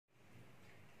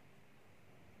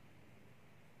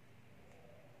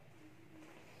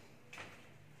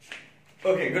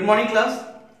Okay, good morning class.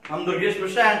 I'm Durgesh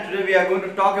Mishra and today we are going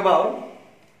to talk about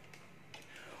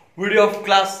video of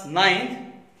class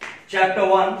 9th, chapter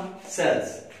 1,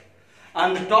 cells.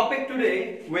 And the topic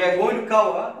today we are going to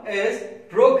cover is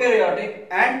prokaryotic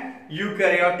and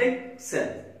eukaryotic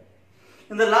cell.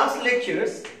 In the last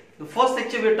lectures, the first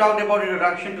lecture we talked about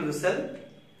introduction to the cell.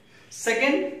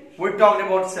 Second, we talked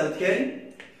about cell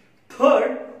theory.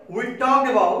 Third, we talked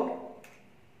about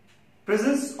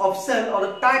presence of cell or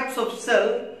the types of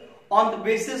cell on the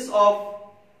basis of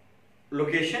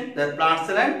location, that plant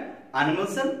cell and animal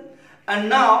cell. And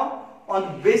now on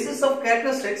the basis of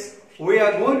characteristics, we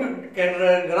are going to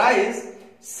categorize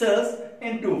cells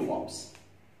in two forms.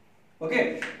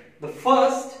 Okay, the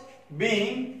first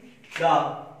being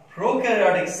the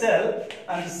prokaryotic cell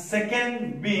and the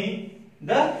second being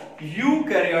the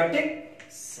eukaryotic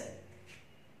cell.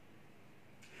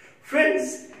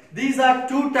 Friends, these are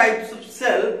two types of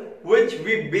cell which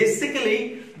we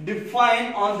basically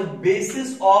define on the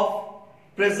basis of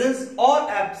presence or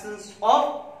absence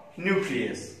of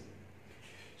nucleus.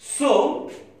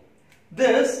 So,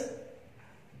 this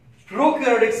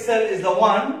prokaryotic cell is the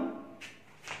one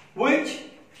which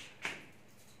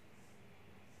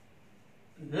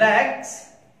lacks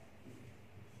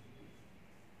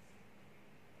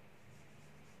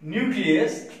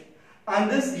nucleus,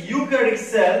 and this eukaryotic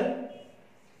cell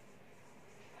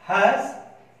has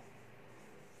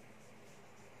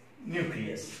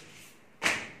nucleus.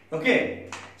 Okay,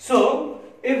 so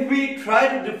if we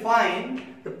try to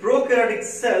define the prokaryotic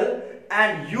cell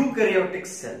and eukaryotic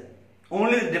cell,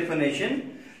 only the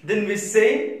definition, then we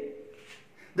say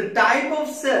the type of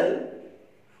cell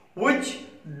which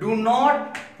do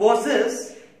not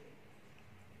possess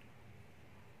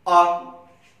a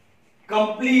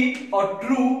complete or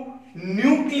true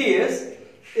nucleus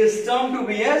is termed to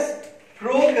be as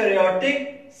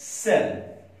prokaryotic cell,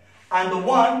 and the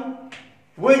one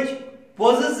which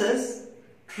possesses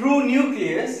true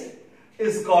nucleus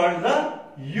is called the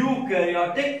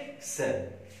eukaryotic cell.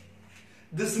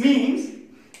 This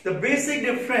means the basic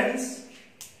difference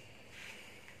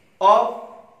of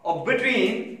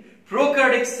between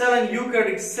prokaryotic cell and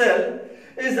eukaryotic cell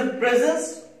is the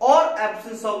presence or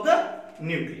absence of the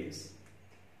nucleus.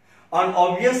 And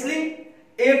obviously,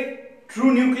 if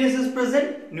true nucleus is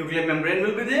present, nuclear membrane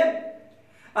will be there,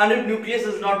 and if nucleus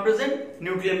is not present,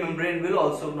 nuclear membrane will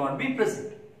also not be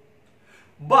present.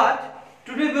 But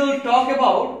today we will talk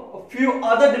about a few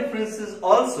other differences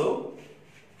also,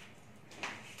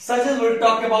 such as we will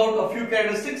talk about a few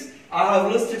characteristics. I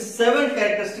have listed 7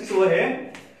 characteristics over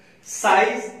here: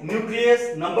 size,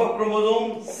 nucleus, number of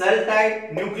chromosomes, cell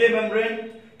type, nuclear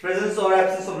membrane, presence or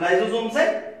absence of lysosomes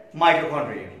and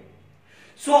mitochondria.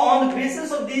 So on the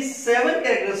basis of these 7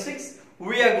 characteristics,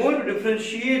 we are going to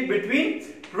differentiate between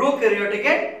prokaryotic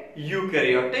and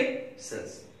eukaryotic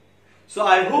cells. So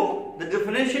I hope the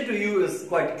definition to you is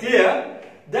quite clear,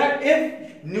 that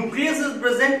if nucleus is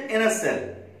present in a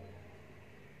cell,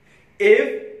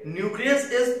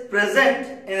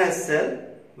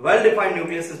 well-defined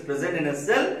nucleus is present in a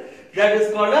cell, that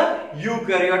is called a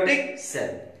eukaryotic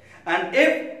cell. And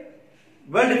if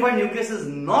well-defined nucleus is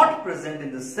not present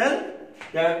in the cell,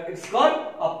 that it's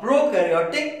called a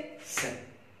prokaryotic cell.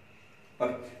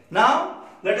 Okay. Now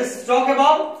let us talk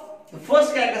about the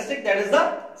first characteristic, that is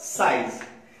the size.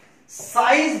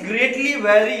 Size greatly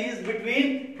varies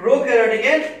between prokaryotic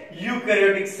and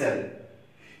eukaryotic cell.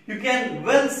 You can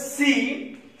well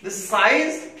see the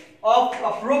size of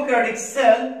a prokaryotic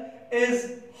cell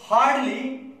is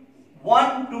hardly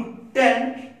 1 to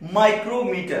 10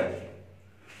 micrometer,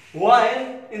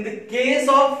 while in the case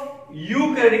of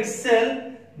eukaryotic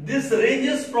cell, this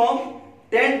ranges from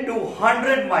 10 to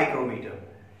 100 micrometer.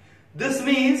 This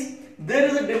means there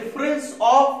is a difference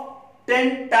of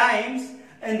 10 times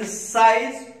in the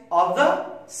size of the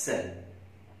cell.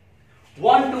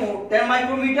 1 to 10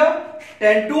 micrometer,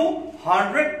 10 to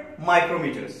 100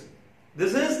 micrometers.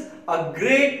 This is a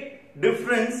great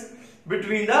difference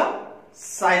between the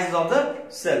sizes of the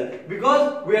cell,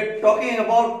 because we are talking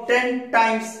about 10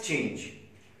 times change.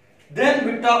 Then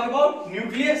we talk about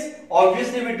nucleus.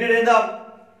 Obviously we did in the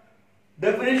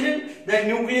definition that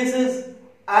nucleus is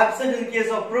absent in case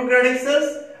of prokaryotic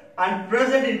cells and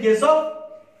present in case of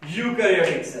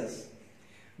eukaryotic cells.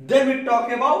 Then we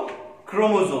talk about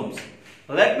chromosomes.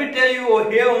 Let me tell you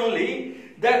over here only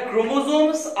that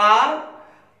chromosomes are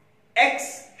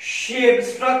X-shaped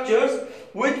structures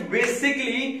which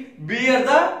basically bear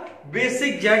the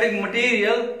basic genetic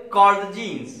material called the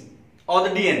genes or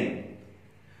the DNA.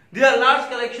 They are large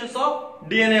collections of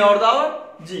DNA or our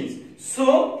genes.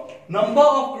 So, number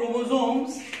of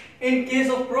chromosomes in case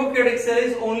of prokaryotic cell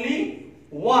is only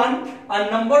 1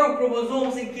 and number of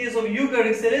chromosomes in case of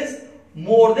eukaryotic cell is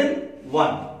more than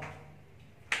 1.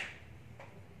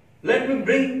 Let me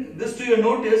bring this to your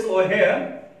notice over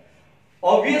here.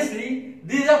 Obviously,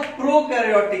 these are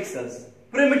prokaryotic cells,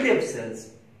 primitive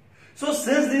cells. So,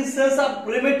 since these cells are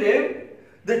primitive,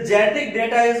 the genetic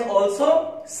data is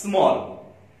also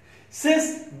small.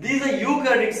 Since these are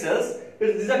eukaryotic cells,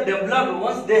 these are developed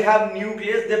ones, they have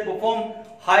nucleus, they perform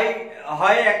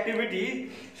high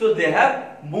activity, so they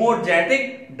have more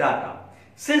genetic data.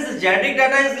 Since the genetic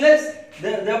data is less,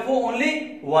 therefore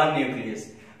only one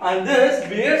nucleus. And this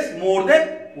bears more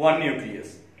than one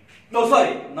nucleus. No,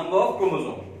 sorry, number of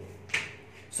chromosomes.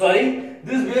 Sorry,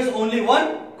 this bears only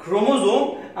one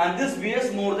chromosome and this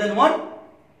bears more than one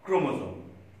chromosome.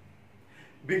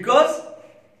 Because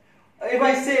if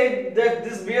I say that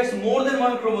this bears more than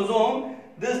one chromosome,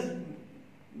 this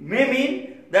may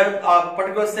mean that a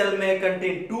particular cell may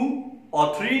contain 2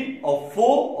 or 3 or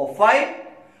 4 or 5,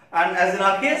 and as in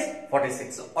our case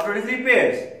 46 or 23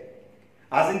 pairs.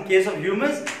 As in case of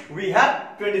humans, we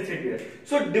have 23 pairs.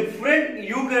 So different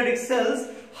eukaryotic cells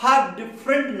have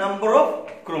different number of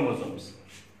chromosomes.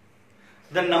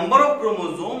 The number of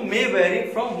chromosomes may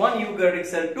vary from one eukaryotic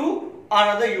cell to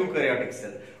another eukaryotic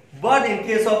cell. But in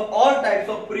case of all types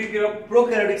of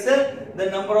prokaryotic cell, the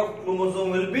number of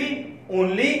chromosomes will be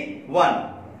only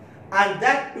 1. And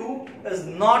that too is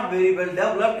not very well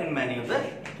developed in many of the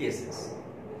cases.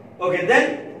 Okay,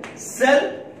 then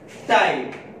cell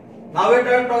type. Now we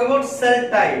are talking about cell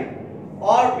type,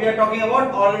 or we are talking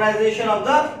about organization of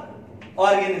the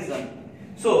organism.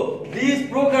 So these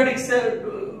prokaryotic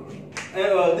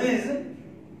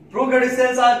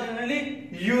cells are generally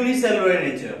unicellular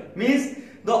in nature. Means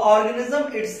the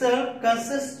organism itself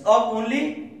consists of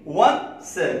only one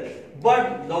cell,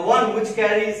 but the one which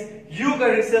carries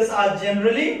eukaryotic cells are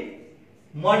generally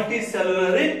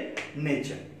multicellular in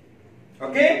nature.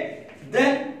 Okay.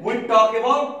 Then we talk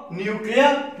about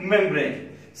nuclear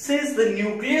membrane. Since the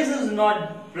nucleus is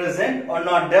not present or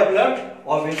not developed,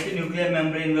 obviously nuclear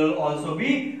membrane will also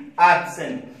be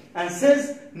absent. And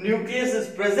since nucleus is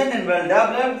present and well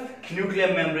developed,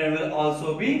 nuclear membrane will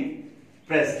also be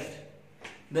present.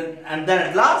 Then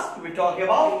at last we talk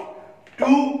about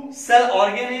two cell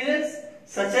organelles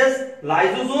such as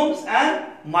lysosomes and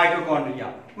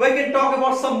mitochondria. We can talk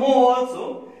about some more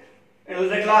also in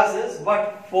the classes,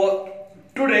 but for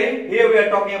today, here we are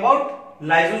talking about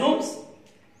lysosomes,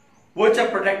 which are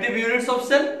protective units of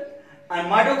cell, and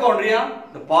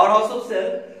mitochondria, the powerhouse of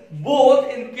cell. Both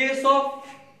in case of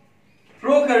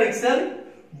prokaryotic cell,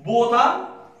 both are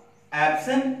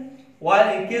absent,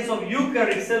 while in case of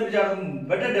eukaryotic cell, which are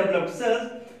better developed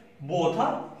cells, both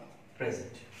are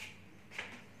present.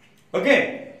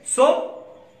 Okay, so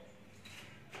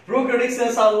prokaryotic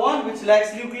cells are one which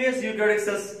lacks nucleus, eukaryotic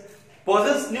cells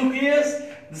possess nucleus.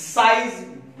 The size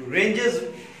ranges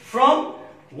from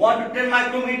 1 to 10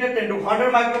 micrometer, 10 to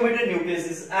 100 micrometer. Nucleus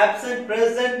is absent,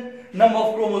 present. Number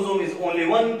of chromosomes is only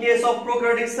one in case of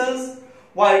prokaryotic cells,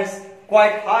 while it's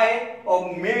quite high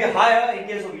or maybe higher in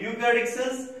case of eukaryotic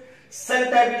cells. Cell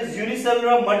type is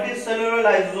unicellular, multicellular.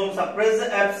 Lysosomes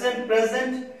are absent,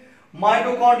 present.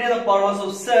 Mitochondria, the powerhouse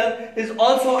of cell, is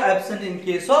also absent in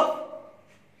case of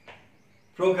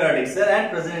prokaryotic cell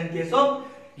and present in case of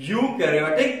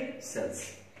eukaryotic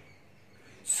cells.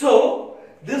 So,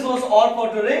 this was all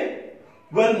for today.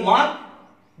 We'll mark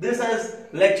this as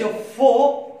lecture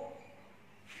 4,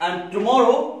 and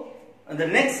tomorrow in the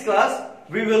next class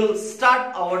we will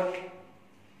start our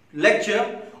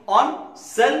lecture on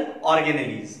cell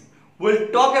organelles. We'll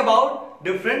talk about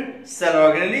different cell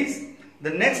organelles. The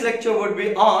next lecture would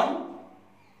be on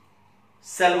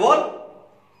cell wall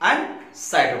and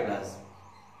cytoplasm.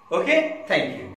 Okay, thank you.